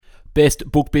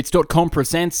BestBookBits.com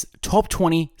presents Top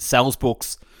 20 Sales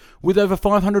Books. With over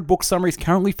 500 book summaries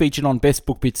currently featured on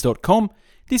BestBookBits.com,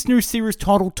 this new series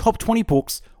titled Top 20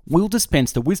 Books will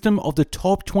dispense the wisdom of the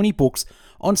top 20 books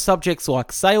on subjects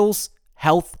like sales,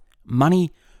 health,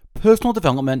 money, personal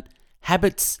development,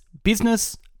 habits,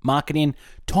 business, marketing,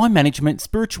 time management,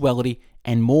 spirituality,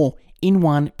 and more in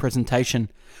one presentation.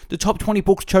 The top 20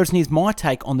 books chosen is my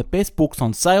take on the best books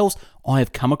on sales I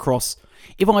have come across.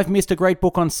 If I've missed a great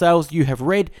book on sales you have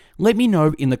read, let me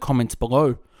know in the comments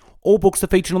below. All books are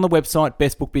featured on the website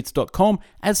bestbookbits.com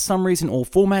as summaries in all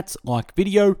formats like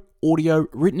video, audio,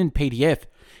 written and PDF.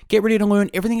 Get ready to learn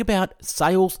everything about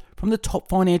sales from the top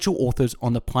financial authors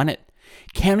on the planet.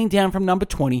 Counting down from number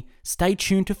 20, stay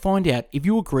tuned to find out if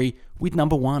you agree with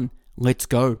number 1. Let's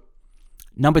go.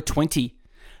 Number 20.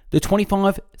 The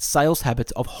 25 Sales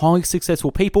Habits of Highly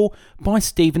Successful People by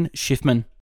Stephen Schiffman.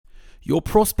 Your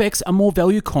prospects are more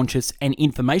value conscious and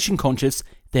information conscious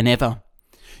than ever.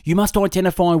 You must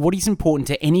identify what is important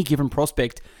to any given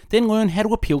prospect, then learn how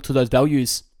to appeal to those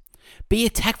values. Be a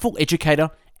tactful educator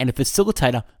and a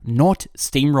facilitator, not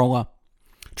steamroller.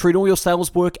 Treat all your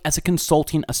sales work as a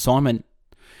consulting assignment.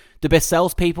 The best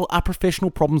salespeople are professional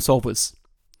problem solvers.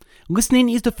 Listening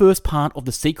is the first part of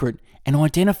the secret, and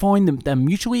identifying the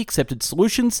mutually accepted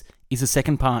solutions is the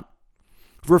second part.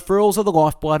 Referrals are the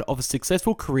lifeblood of a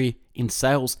successful career in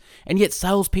sales, and yet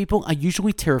salespeople are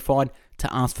usually terrified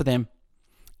to ask for them.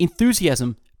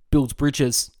 Enthusiasm builds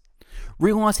bridges.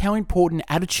 Realize how important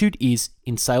attitude is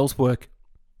in sales work.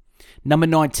 Number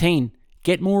 19,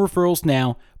 Get More Referrals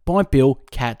Now by Bill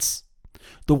Katz.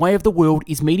 The way of the world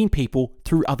is meeting people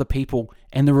through other people,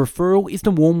 and the referral is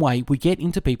the warm way we get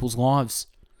into people's lives.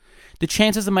 The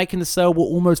chances of making the sale were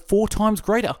almost 4 times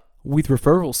greater with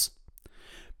referrals.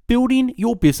 Building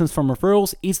your business from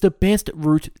referrals is the best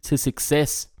route to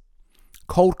success.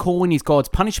 Cold calling is God's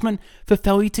punishment for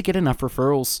failure to get enough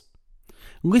referrals.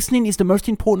 Listening is the most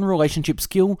important relationship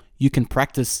skill you can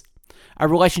practice. A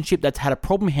relationship that's had a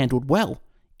problem handled well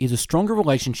is a stronger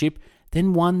relationship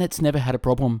than one that's never had a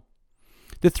problem.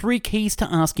 The 3 keys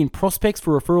to asking prospects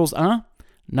for referrals are: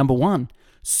 number 1,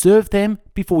 serve them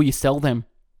before you sell them.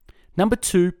 Number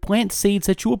 2, plant seeds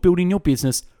that you are building your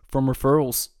business from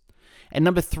referrals. And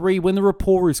number 3, when the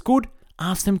rapport is good,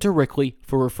 ask them directly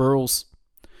for referrals.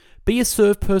 Be a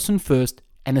serve person first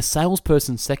and a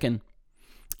salesperson second.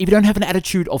 If you don't have an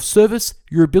attitude of service,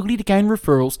 your ability to gain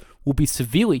referrals will be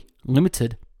severely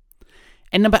limited.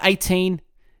 And number 18,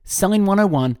 Selling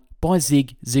 101 by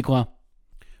Zig Ziglar.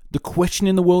 The question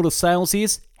in the world of sales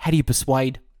is, how do you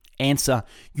persuade? Answer: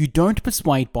 you don't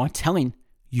persuade by telling,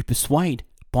 you persuade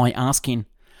by asking.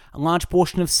 A large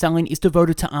portion of selling is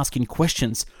devoted to asking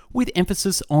questions, with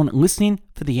emphasis on listening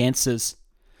for the answers.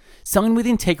 Selling with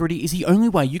integrity is the only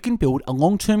way you can build a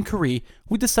long-term career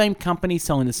with the same company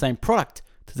selling the same product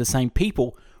to the same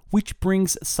people, which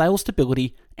brings sales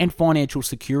stability and financial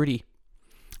security.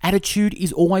 Attitude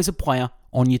is always a player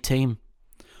on your team.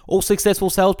 All successful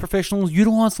sales professionals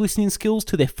utilize listening skills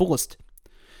to their fullest.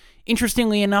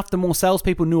 Interestingly enough, the more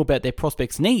salespeople knew about their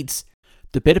prospects' needs,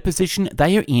 the better position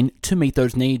they are in to meet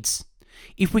those needs.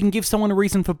 If we can give someone a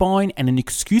reason for buying and an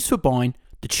excuse for buying,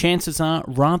 the chances are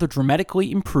rather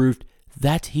dramatically improved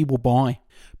that he will buy.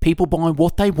 People buy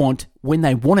what they want when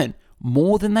they want it,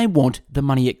 more than they want the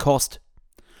money it cost.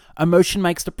 Emotion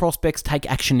makes the prospects take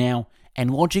action now,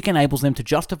 and logic enables them to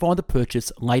justify the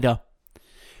purchase later.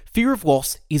 Fear of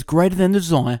loss is greater than the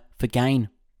desire for gain.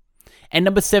 And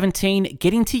number 17,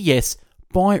 Getting to Yes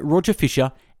by Roger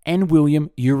Fisher and William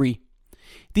Ury.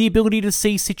 The ability to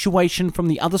see situation from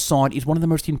the other side is one of the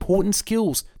most important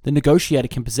skills the negotiator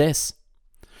can possess.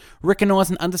 Recognize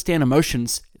and understand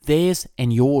emotions, theirs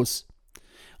and yours.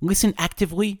 Listen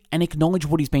actively and acknowledge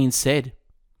what is being said.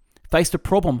 Face the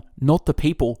problem, not the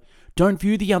people. Don't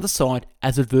view the other side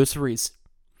as adversaries.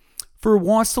 For a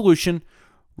wise solution,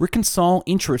 reconcile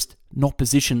interest, not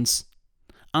positions.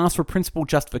 Ask for principled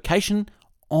justification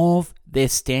of their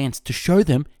stance to show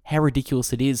them how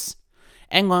ridiculous it is.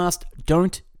 And last,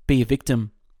 don't be a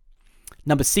victim.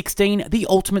 Number 16, The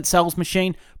Ultimate Sales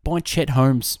Machine by Chet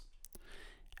Holmes.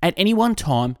 At any one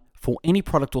time, for any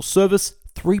product or service,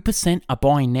 3% are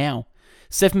buying now.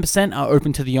 7% are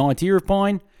open to the idea of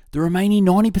buying. The remaining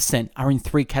 90% are in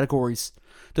 3 categories.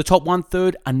 The top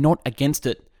 1/3 are not against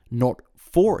it, not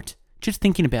for it, just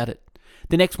thinking about it.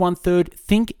 The next 1/3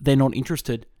 think they're not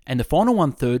interested, and the final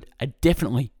 1/3 are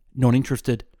definitely not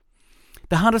interested.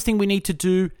 The hardest thing we need to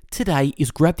do today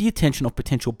is grab the attention of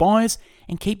potential buyers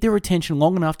and keep their attention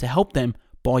long enough to help them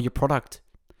buy your product.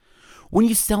 When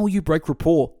you sell, you break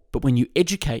rapport, but when you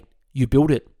educate, you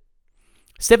build it.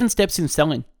 7 steps in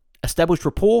selling: establish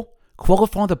rapport,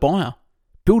 qualify the buyer,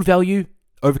 build value,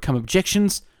 overcome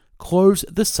objections, close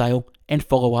the sale, and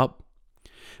follow up.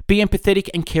 Be empathetic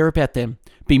and care about them.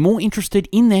 Be more interested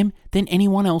in them than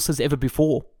anyone else has ever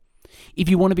before. If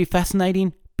you want to be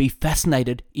fascinating, be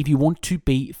fascinated. If you want to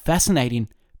be fascinating,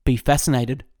 be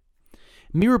fascinated.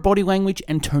 Mirror body language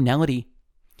and tonality.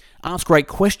 Ask great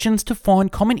questions to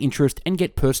find common interest and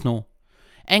get personal.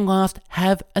 And last,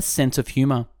 have a sense of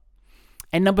humour.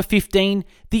 And number 15,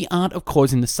 The Art of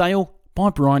Closing the Sale by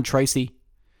Brian Tracy.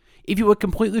 If you are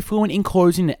completely fluent in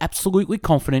closing and absolutely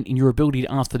confident in your ability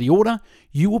to ask for the order,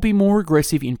 you will be more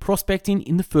aggressive in prospecting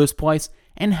in the first place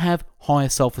and have higher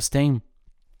self-esteem.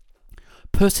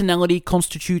 Personality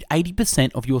constitute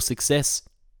 80% of your success.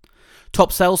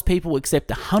 Top salespeople accept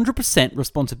 100%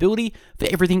 responsibility for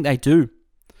everything they do.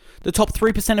 The top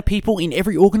 3% of people in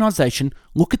every organization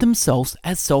look at themselves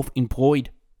as self-employed.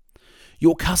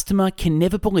 Your customer can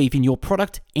never believe in your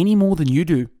product any more than you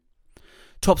do.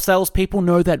 Top salespeople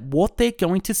know that what they're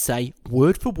going to say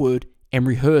word for word and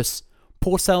rehearse.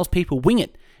 Poor salespeople wing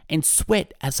it and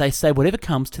sweat as they say whatever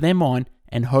comes to their mind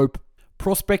and hope.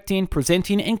 Prospecting,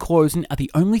 presenting, and closing are the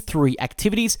only 3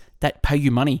 activities that pay you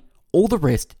money. All the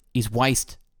rest is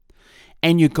waste.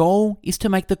 And your goal is to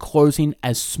make the closing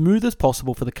as smooth as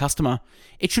possible for the customer.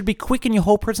 It should be quick and your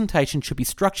whole presentation should be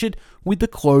structured with the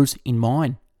close in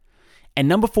mind. And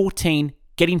number 14,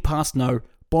 Getting Past No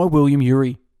by William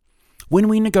Ury. When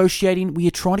we're negotiating, we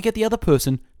are trying to get the other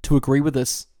person to agree with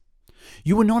us.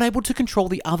 You are not able to control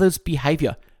the other's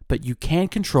behavior, but you can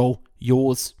control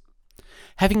yours.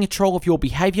 Having control of your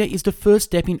behavior is the first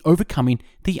step in overcoming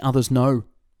the other's no.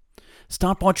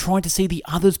 Start by trying to see the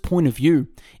other's point of view.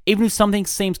 Even if something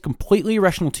seems completely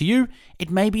irrational to you, it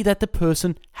may be that the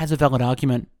person has a valid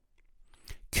argument.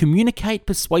 Communicate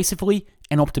persuasively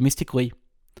and optimistically.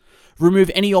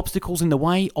 Remove any obstacles in the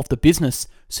way of the business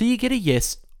so you get a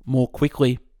yes more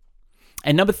quickly.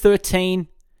 And number 13,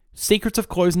 Secrets of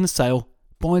Closing the Sale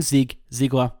by Zig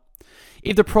Ziglar.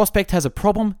 If the prospect has a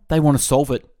problem, they want to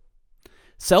solve it.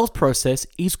 Sales process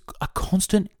is a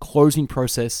constant closing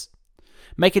process.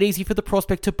 Make it easy for the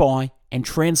prospect to buy and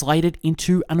translate it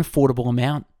into an affordable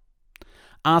amount.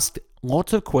 Ask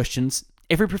lots of questions.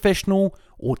 Every professional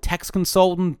or tax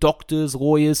consultant, doctors,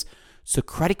 lawyers,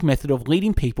 Socratic method of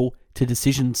leading people to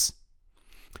decisions.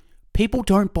 People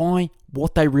don't buy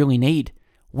what they really need.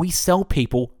 We sell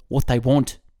people what they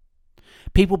want.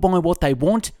 People buy what they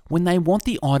want when they want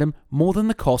the item more than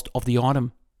the cost of the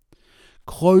item.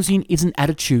 Closing is an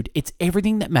attitude. It's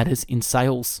everything that matters in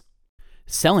sales.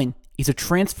 Selling is a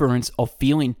transference of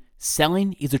feeling.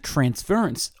 Selling is a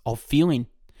transference of feeling.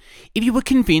 If you were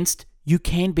convinced, you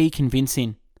can be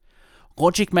convincing.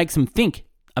 Logic makes them think.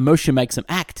 Emotion makes them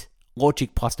act.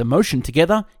 Logic plus emotion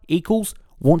together equals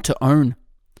want to own.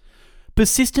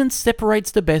 Persistence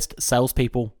separates the best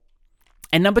salespeople.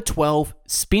 And number 12,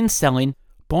 Spin Selling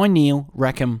by Neil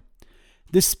Rackham.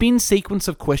 The spin sequence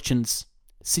of questions: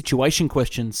 situation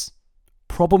questions,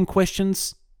 problem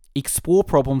questions, explore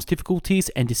problems, difficulties,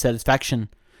 and dissatisfaction,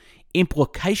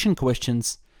 implication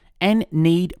questions, and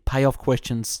need payoff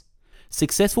questions.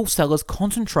 Successful sellers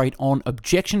concentrate on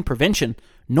objection prevention,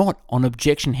 not on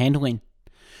objection handling.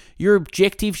 Your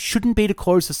objective shouldn't be to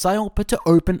close the sale, but to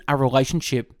open a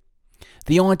relationship.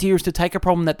 The idea is to take a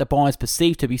problem that the buyers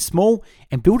perceive to be small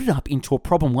and build it up into a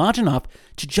problem large enough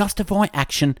to justify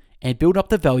action and build up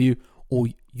the value or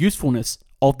usefulness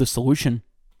of the solution.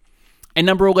 And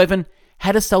number 11,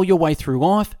 How to Sell Your Way Through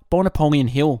Life by Napoleon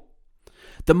Hill.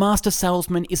 The master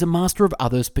salesman is a master of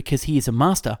others because he is a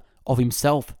master of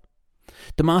himself.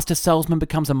 The master salesman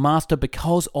becomes a master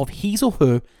because of his or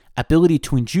her ability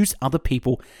to induce other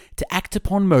people to act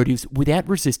upon motives without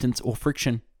resistance or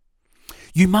friction.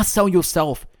 You must sell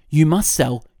yourself. You must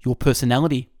sell your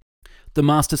personality. The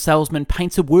master salesman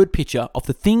paints a word picture of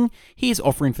the thing he is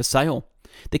offering for sale,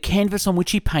 the canvas on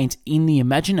which he paints in the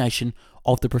imagination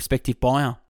of the prospective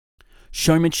buyer.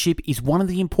 Showmanship is one of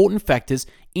the important factors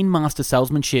in master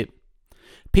salesmanship.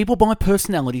 People buy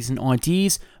personalities and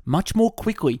ideas much more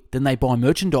quickly than they buy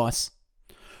merchandise.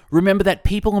 Remember that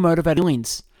people are motivated by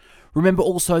feelings. Remember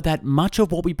also that much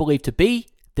of what we believe to be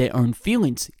their own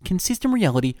feelings consist in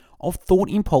reality of thought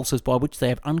impulses by which they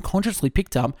have unconsciously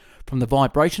picked up from the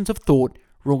vibrations of thought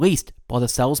released by the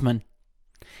salesman.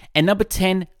 And number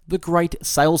 10, The Great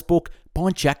Sales Book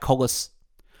by Jack Collis.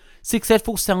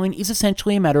 Successful selling is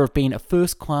essentially a matter of being a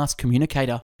first-class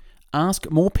communicator. Ask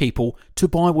more people to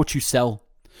buy what you sell.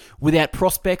 Without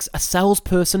prospects, a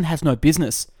salesperson has no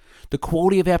business. The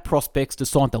quality of our prospects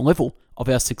decide the level of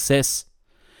our success.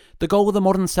 The goal of the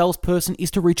modern salesperson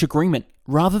is to reach agreement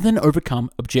rather than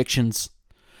overcome objections.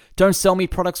 Don't sell me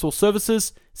products or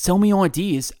services, sell me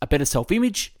ideas, a better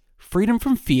self-image, freedom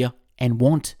from fear and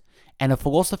want, and a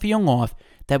philosophy on life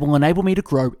that will enable me to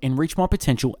grow and reach my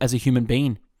potential as a human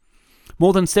being.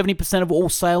 More than 70% of all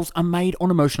sales are made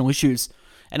on emotional issues,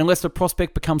 and unless the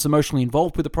prospect becomes emotionally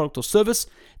involved with the product or service,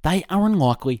 they are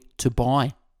unlikely to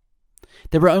buy.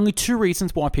 There are only 2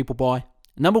 reasons why people buy.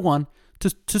 Number 1,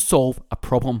 to solve a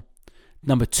problem.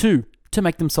 Number 2, to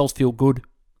make themselves feel good.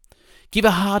 Give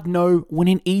a hard no when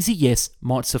an easy yes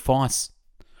might suffice.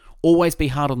 Always be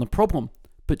hard on the problem,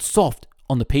 but soft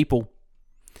on the people.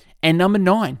 And number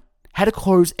 9, How to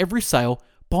Close Every Sale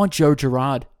by Joe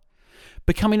Girard.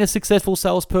 Becoming a successful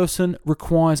salesperson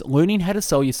requires learning how to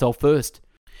sell yourself first.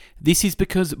 This is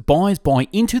because buyers buy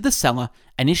into the seller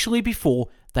initially before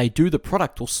they do the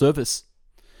product or service.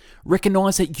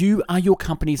 Recognize that you are your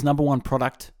company's number 1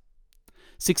 product.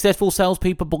 Successful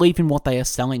salespeople believe in what they are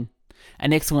selling.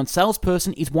 An excellent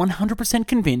salesperson is 100%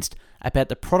 convinced about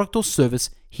the product or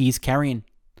service he is carrying.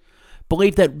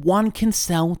 Believe that one can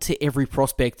sell to every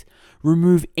prospect.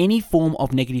 Remove any form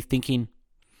of negative thinking.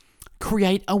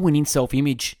 Create a winning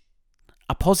self-image.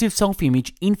 A positive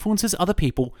self-image influences other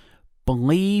people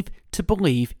believe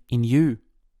in you.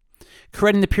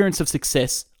 Create an appearance of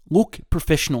success. Look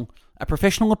professional. A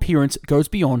professional appearance goes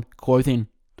beyond clothing.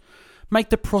 Make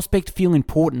the prospect feel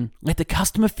important. Let the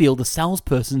customer feel the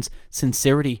salesperson's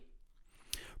sincerity.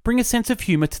 Bring a sense of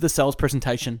humor to the sales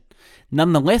presentation.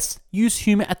 Nonetheless, use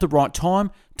humor at the right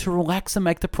time to relax and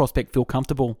make the prospect feel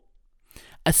comfortable.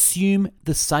 Assume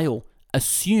the sale.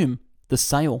 Assume the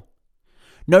sale.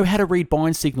 Know how to read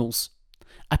buying signals.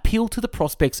 Appeal to the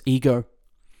prospect's ego.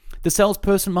 The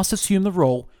salesperson must assume the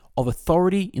role of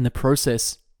authority in the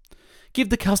process. Give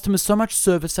the customer so much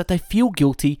service that they feel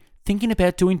guilty thinking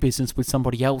about doing business with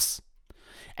somebody else.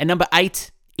 And number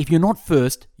 8, If You're Not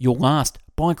First, You're Last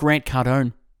by Grant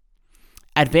Cardone.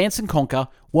 Advance and conquer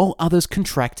while others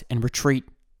contract and retreat.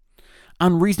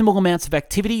 Unreasonable amounts of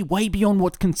activity way beyond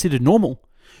what's considered normal.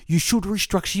 You should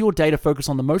restructure your day to focus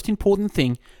on the most important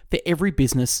thing for every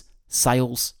business,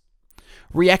 sales.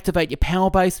 Reactivate your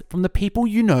power base from the people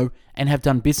you know and have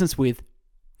done business with.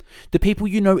 The people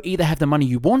you know either have the money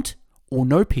you want or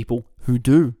know people who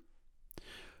do.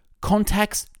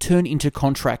 Contacts turn into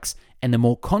contracts, and the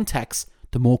more contacts,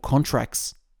 the more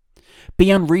contracts.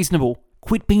 Be unreasonable.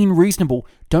 Quit being reasonable.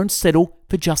 Don't settle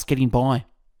for just getting by.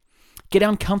 Get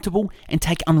uncomfortable and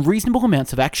take unreasonable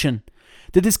amounts of action.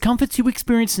 The discomforts you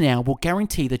experience now will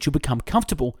guarantee that you'll become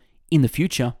comfortable in the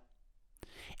future.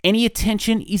 Any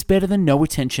attention is better than no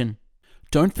attention.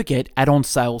 Don't forget add-on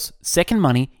sales. Second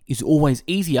money is always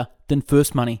easier than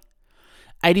first money.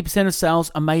 80% of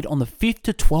sales are made on the 5th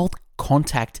to 12th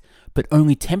contact, but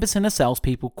only 10% of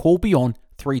salespeople call beyond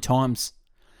 3 times.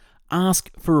 Ask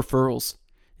for referrals.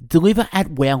 Deliver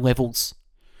at wow levels.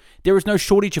 There is no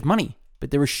shortage of money,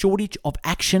 but there is shortage of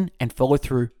action and follow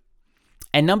through.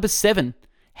 And number 7,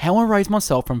 How I Raised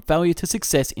Myself from Failure to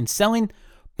Success in Selling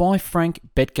by Frank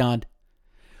Betgard.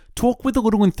 Talk with a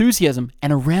little enthusiasm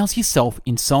and arouse yourself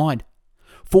inside.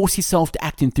 Force yourself to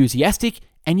act enthusiastic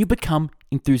and you become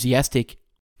enthusiastic.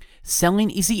 Selling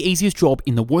is the easiest job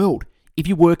in the world if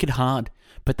you work it hard,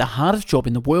 but the hardest job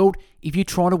in the world if you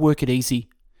try to work it easy.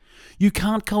 You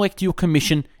can't collect your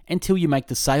commission until you make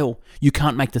the sale. You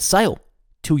can't make the sale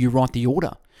till you write the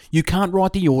order. You can't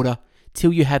write the order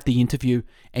till you have the interview,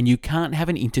 and you can't have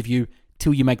an interview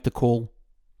till you make the call.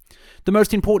 The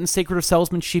most important secret of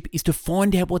salesmanship is to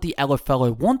find out what the other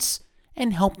fellow wants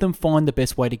and help them find the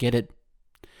best way to get it.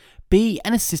 Be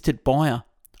an assistant buyer.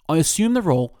 I assume the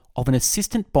role of an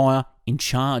assistant buyer in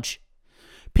charge.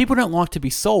 People don't like to be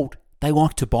sold, they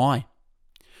like to buy.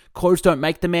 Clothes don't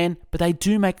make the man, but they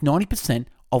do make 90%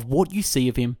 of what you see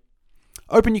of him.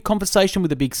 Open your conversation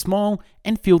with a big smile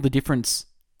and feel the difference.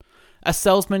 A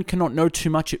salesman cannot know too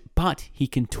much, but he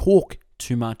can talk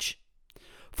too much.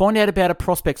 Find out about a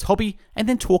prospect's hobby and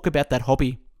then talk about that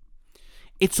hobby.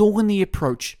 It's all in the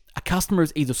approach. A customer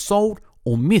is either sold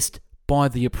or missed by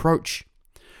the approach.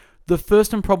 The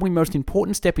first and probably most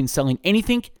important step in selling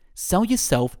anything, sell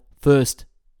yourself first.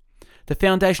 The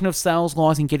foundation of sales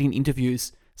lies in getting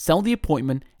interviews. Sell the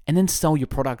appointment and then sell your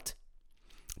product.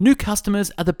 New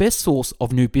customers are the best source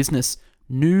of new business.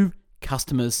 New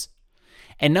customers.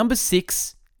 And number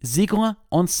 6, Ziglar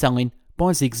on Selling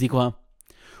by Zig Ziglar.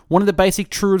 One of the basic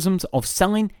truisms of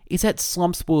selling is that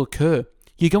slumps will occur.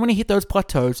 You're going to hit those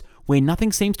plateaus where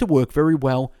nothing seems to work very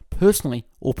well personally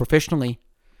or professionally.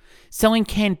 Selling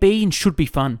can be and should be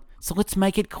fun, so let's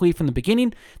make it clear from the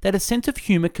beginning that a sense of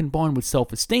humor combined with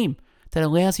self-esteem that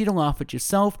allows you to laugh at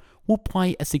yourself will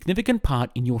play a significant part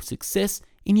in your success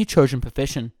in your chosen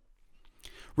profession.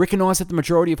 Recognize that the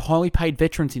majority of highly paid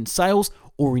veterans in sales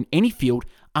or in any field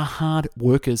are hard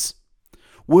workers.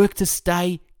 Work to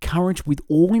stay current with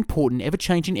all important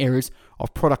ever-changing areas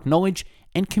of product knowledge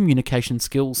and communication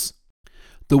skills.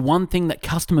 The one thing that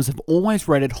customers have always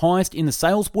rated highest in the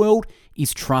sales world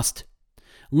is trust.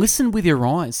 Listen with your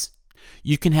eyes.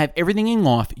 You can have everything in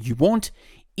life you want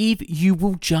if you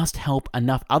will just help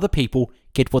enough other people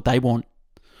get what they want.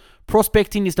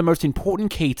 Prospecting is the most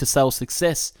important key to sales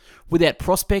success. Without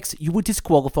prospects, you are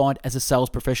disqualified as a sales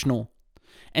professional.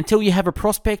 Until you have a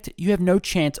prospect, you have no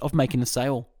chance of making a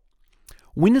sale.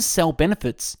 Winners sell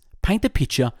benefits. Paint the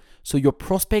picture so your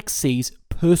prospect sees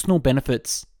personal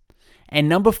benefits. And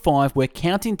number 5, we're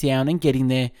counting down and getting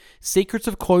there. Secrets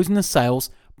of Closing the Sales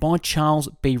by Charles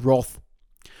B. Roth.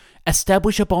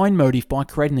 Establish a buying motive by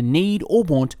creating the need or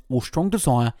want or strong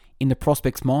desire in the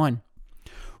prospect's mind.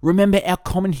 Remember our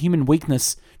common human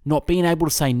weakness, not being able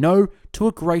to say no to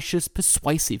a gracious,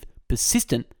 persuasive,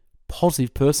 persistent,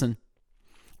 positive person.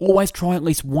 Always try at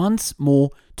least once more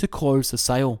to close the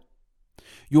sale.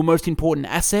 Your most important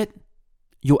asset,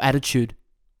 your attitude.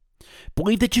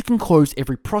 Believe that you can close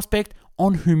every prospect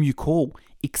on whom you call.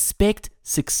 Expect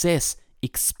success.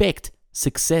 Expect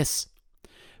success.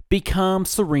 Be calm,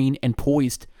 serene, and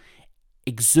poised.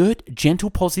 Exert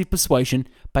gentle, positive persuasion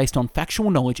based on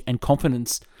factual knowledge and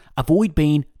confidence. Avoid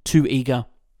being too eager.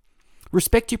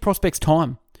 Respect your prospect's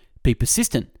time. Be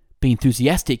persistent. Be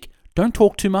enthusiastic. Don't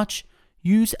talk too much.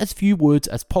 Use as few words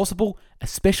as possible,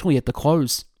 especially at the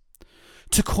close.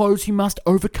 To close, you must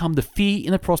overcome the fear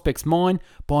in the prospect's mind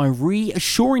by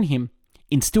reassuring him.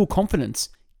 Instill confidence.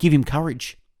 Give him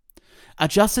courage.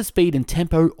 Adjust the speed and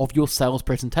tempo of your sales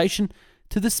presentation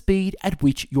to the speed at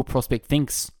which your prospect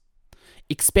thinks.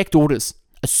 Expect orders.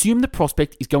 Assume the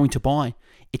prospect is going to buy.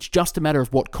 It's just a matter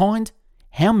of what kind,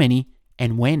 how many,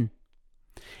 and when.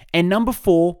 And number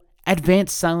 4,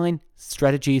 Advanced Selling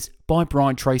Strategies by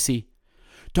Brian Tracy.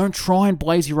 Don't try and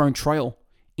blaze your own trail.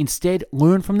 Instead,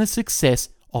 learn from the success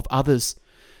of others.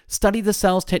 Study the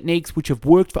sales techniques which have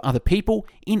worked for other people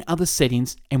in other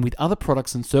settings and with other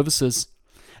products and services.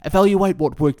 Evaluate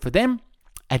what worked for them.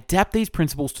 Adapt these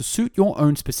principles to suit your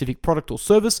own specific product or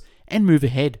service and move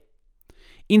ahead.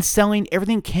 In selling,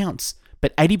 everything counts,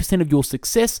 but 80% of your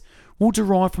success will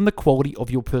derive from the quality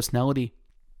of your personality.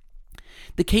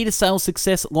 The key to sales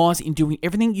success lies in doing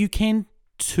everything you can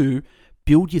to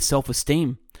build your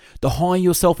self-esteem. The higher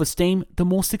your self-esteem, the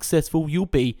more successful you'll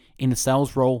be in a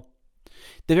sales role.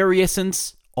 The very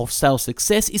essence of sales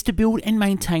success is to build and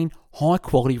maintain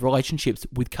high-quality relationships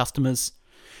with customers.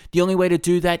 The only way to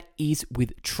do that is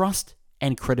with trust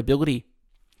and credibility.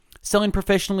 Selling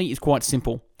professionally is quite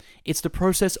simple. It's the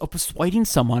process of persuading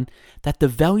someone that the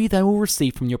value they will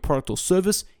receive from your product or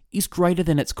service is greater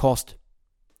than its cost.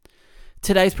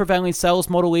 Today's prevailing sales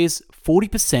model is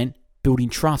 40% building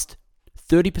trust,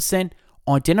 30%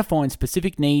 identifying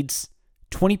specific needs,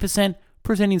 20%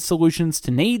 presenting solutions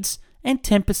to needs, and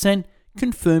 10%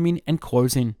 confirming and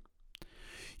closing.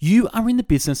 You are in the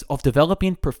business of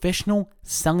developing professional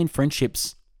selling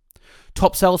friendships.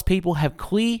 Top salespeople have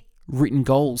clear, written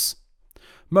goals.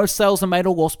 Most sales are made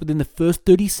or lost within the first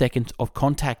 30 seconds of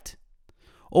contact.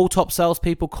 All top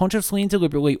salespeople consciously and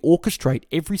deliberately orchestrate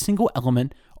every single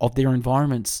element of their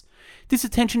environments. This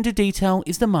attention to detail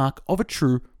is the mark of a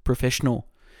true professional.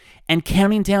 And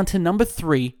counting down to number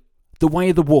 3, The Way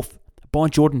of the Wolf by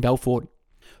Jordan Belfort.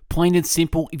 Plain and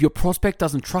simple, if your prospect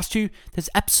doesn't trust you, there's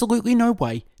absolutely no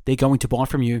way they're going to buy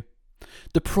from you.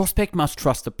 The prospect must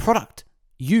trust the product,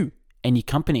 you, and your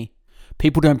company.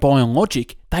 People don't buy on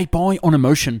logic, they buy on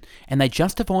emotion, and they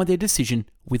justify their decision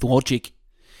with logic.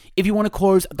 If you want to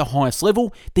close at the highest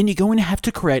level, then you're going to have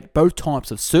to create both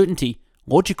types of certainty,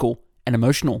 logical and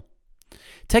emotional.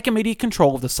 Take immediate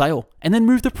control of the sale, and then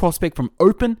move the prospect from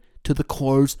open to the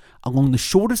close along the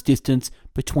shortest distance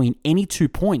between any 2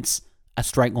 points, a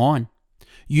straight line.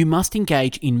 You must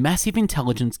engage in massive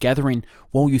intelligence gathering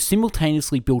while you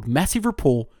simultaneously build massive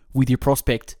rapport with your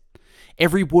prospect.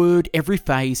 Every word, every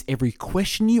phase, every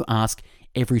question you ask,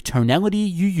 every tonality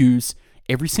you use,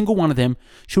 every single one of them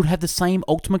should have the same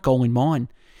ultimate goal in mind,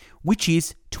 which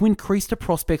is to increase the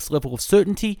prospect's level of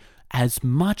certainty as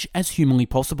much as humanly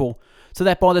possible, so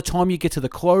that by the time you get to the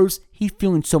close, he's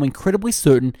feeling so incredibly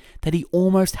certain that he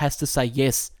almost has to say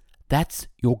yes. That's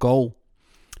your goal.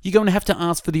 You're going to have to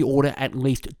ask for the order at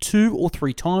least 2 or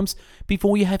 3 times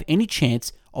before you have any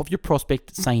chance of your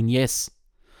prospect saying yes.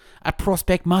 A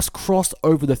prospect must cross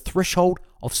over the threshold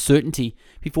of certainty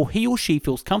before he or she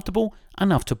feels comfortable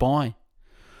enough to buy.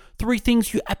 3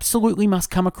 things you absolutely must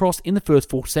come across in the first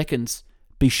 4 seconds.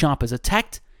 Be sharp as a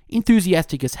tack,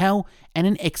 enthusiastic as hell, and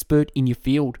an expert in your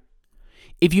field.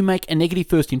 If you make a negative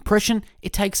first impression,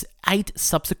 it takes 8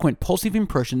 subsequent positive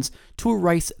impressions to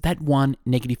erase that one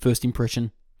negative first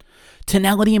impression.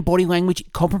 Tonality and body language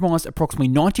comprise approximately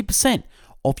 90%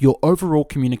 of your overall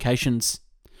communications.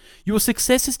 Your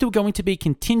success is still going to be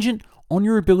contingent on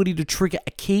your ability to trigger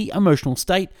a key emotional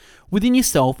state within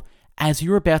yourself as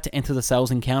you're about to enter the sales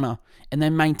encounter, and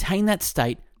then maintain that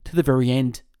state to the very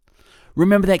end.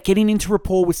 Remember that getting into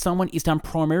rapport with someone is done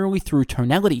primarily through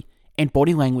tonality and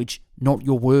body language, not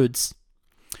your words.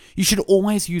 You should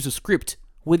always use a script,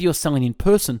 whether you're selling in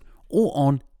person or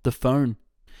on the phone.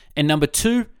 And number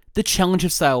 2, The Challenge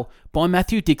of Sale by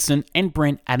Matthew Dixon and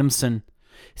Brent Adamson.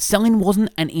 Selling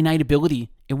wasn't an innate ability,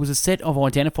 it was a set of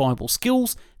identifiable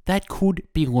skills that could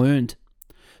be learned.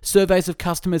 Surveys of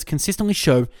customers consistently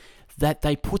show that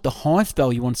they put the highest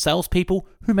value on salespeople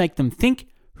who make them think,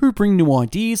 who bring new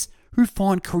ideas, who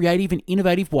find creative and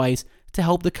innovative ways to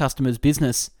help the customer's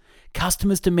business.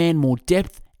 Customers demand more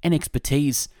depth and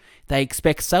expertise. They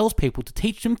expect salespeople to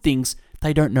teach them things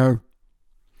they don't know.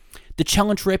 The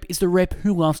challenge rep is the rep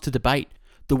who loves to debate,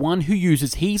 the one who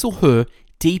uses his or her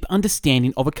deep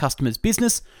understanding of a customer's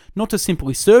business not to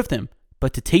simply serve them,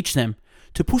 but to teach them,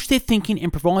 to push their thinking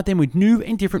and provide them with new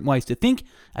and different ways to think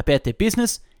about their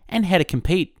business and how to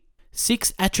compete.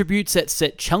 6 attributes that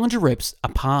set challenger reps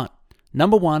apart.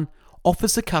 Number 1,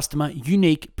 offers the customer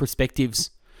unique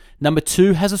perspectives. Number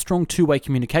 2, has a strong two-way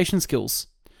communication skills.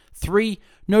 3,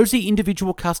 knows the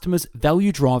individual customer's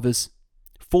value drivers.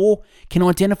 4, can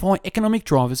identify economic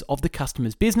drivers of the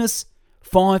customer's business.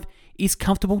 5, is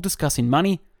comfortable discussing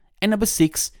money. And number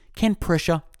 6, can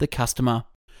pressure the customer.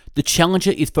 The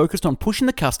challenger is focused on pushing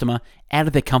the customer out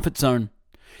of their comfort zone.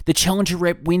 The challenger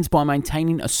rep wins by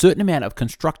maintaining a certain amount of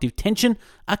constructive tension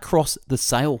across the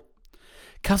sale.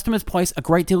 Customers place a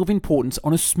great deal of importance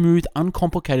on a smooth,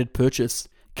 uncomplicated purchase.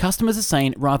 Customers are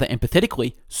saying rather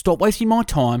empathetically, "Stop wasting my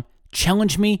time,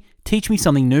 challenge me, teach me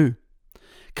something new."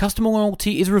 Customer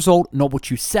loyalty is a result not what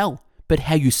you sell, but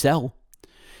how you sell.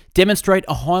 Demonstrate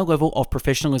a high level of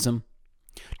professionalism.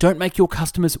 Don't make your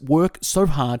customers work so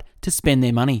hard to spend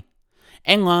their money.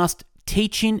 And last,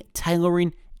 teaching,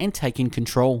 tailoring, and taking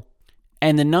control.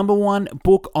 And the number 1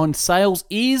 book on sales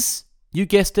is, you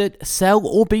guessed it, Sell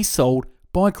or Be Sold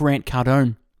by Grant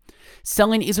Cardone.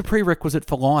 Selling is a prerequisite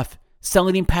for life.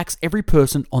 Selling impacts every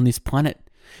person on this planet.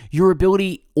 Your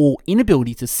ability or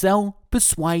inability to sell,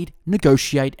 persuade,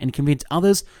 negotiate, and convince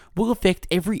others will affect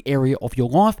every area of your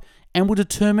life and will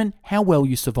determine how well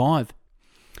you survive.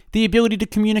 The ability to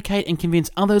communicate and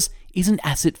convince others is an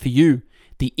asset for you.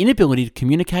 The inability to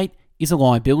communicate is a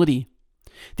liability.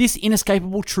 This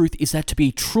inescapable truth is that to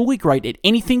be truly great at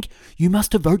anything, you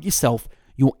must devote yourself,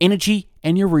 your energy,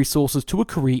 and your resources to a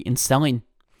career in selling.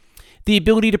 The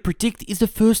ability to predict is the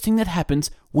first thing that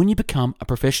happens when you become a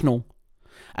professional.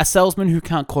 A salesman who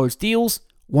can't close deals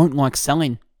won't like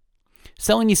selling.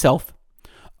 Selling yourself.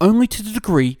 Only to the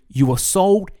degree you are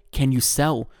sold can you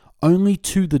sell. Only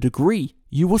to the degree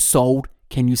you are sold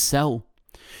can you sell.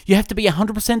 You have to be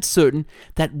 100% certain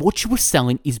that what you are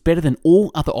selling is better than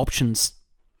all other options.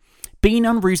 Being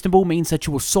unreasonable means that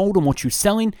you are sold on what you're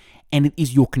selling, and it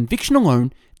is your conviction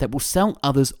alone that will sell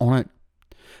others on it.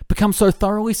 Become so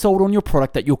thoroughly sold on your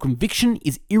product that your conviction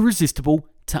is irresistible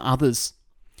to others.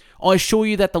 I assure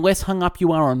you that the less hung up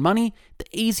you are on money, the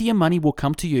easier money will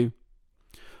come to you.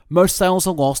 Most sales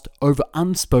are lost over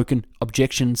unspoken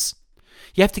objections.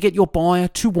 You have to get your buyer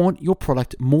to want your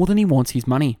product more than he wants his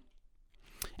money.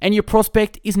 And your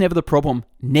prospect is never the problem.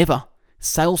 Never.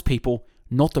 Salespeople,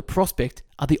 not the prospect,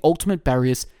 are the ultimate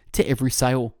barriers to every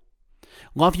sale.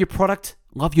 Love your product,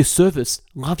 love your service,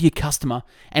 love your customer,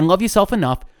 and love yourself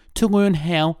enough to learn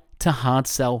how to hard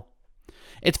sell.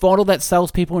 It's vital that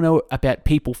salespeople know about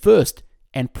people first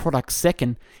and products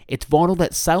second. It's vital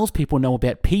that salespeople know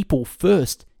about people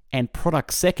first and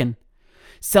products second.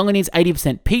 Selling is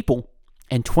 80% people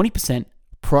and 20%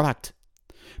 product.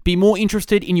 Be more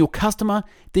interested in your customer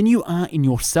than you are in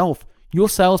yourself, your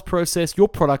sales process, your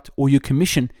product, or your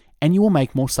commission, and you will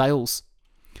make more sales.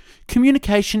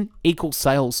 Communication equals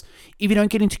sales. If you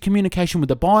don't get into communication with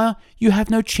the buyer, you have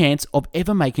no chance of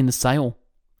ever making the sale.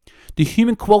 The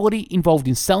human quality involved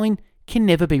in selling can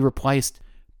never be replaced.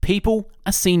 People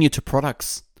are senior to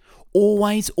products.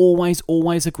 Always, always,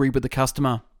 always agree with the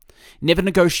customer. Never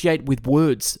negotiate with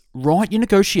words. Write your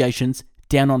negotiations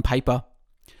down on paper.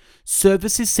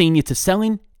 Service is senior to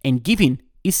selling, and giving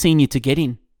is senior to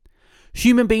getting.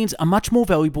 Human beings are much more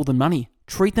valuable than money.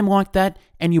 Treat them like that,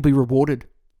 and you'll be rewarded.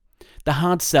 The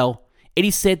hard sell. It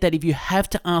is said that if you have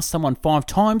to ask someone 5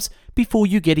 times before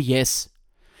you get a yes.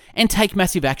 And take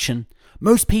massive action.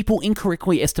 Most people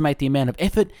incorrectly estimate the amount of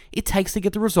effort it takes to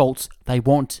get the results they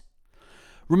want.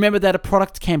 Remember that a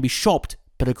product can be shopped,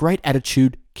 but a great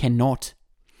attitude cannot.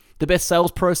 The best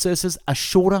sales processes are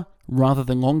shorter rather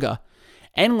than longer.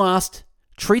 And last,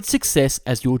 treat success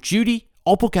as your duty,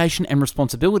 obligation, and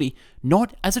responsibility,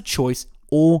 not as a choice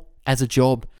or as a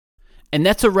job. And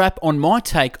that's a wrap on my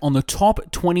take on the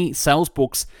top 20 sales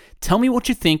books. Tell me what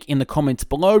you think in the comments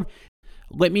below.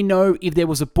 Let me know if there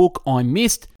was a book I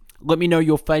missed. Let me know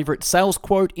your favorite sales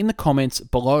quote in the comments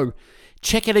below.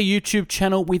 Check out our YouTube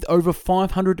channel with over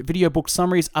 500 video book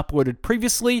summaries uploaded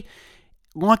previously.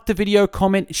 Like the video,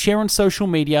 comment, share on social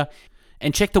media,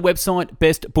 and check the website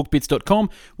bestbookbits.com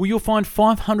where you'll find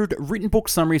 500 written book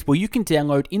summaries where you can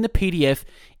download in the PDF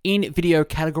in video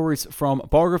categories from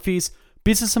biographies,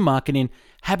 business and marketing,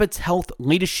 habits, health,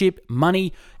 leadership,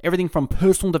 money, everything from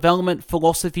personal development,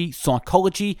 philosophy,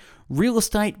 psychology, real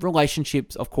estate,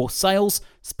 relationships, of course, sales,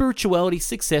 spirituality,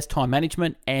 success, time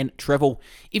management, and travel.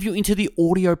 If you're into the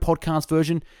audio podcast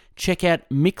version, check out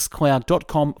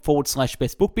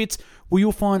mixcloud.com/bestbookbits where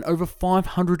you'll find over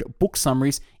 500 book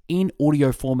summaries in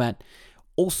audio format.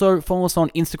 Also, follow us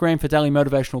on Instagram for daily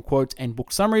motivational quotes and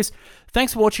book summaries.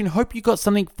 Thanks for watching. Hope you got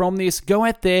something from this. Go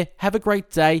out there, have a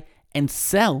great day, and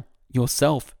sell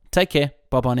yourself. Take care.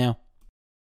 Bye-bye now.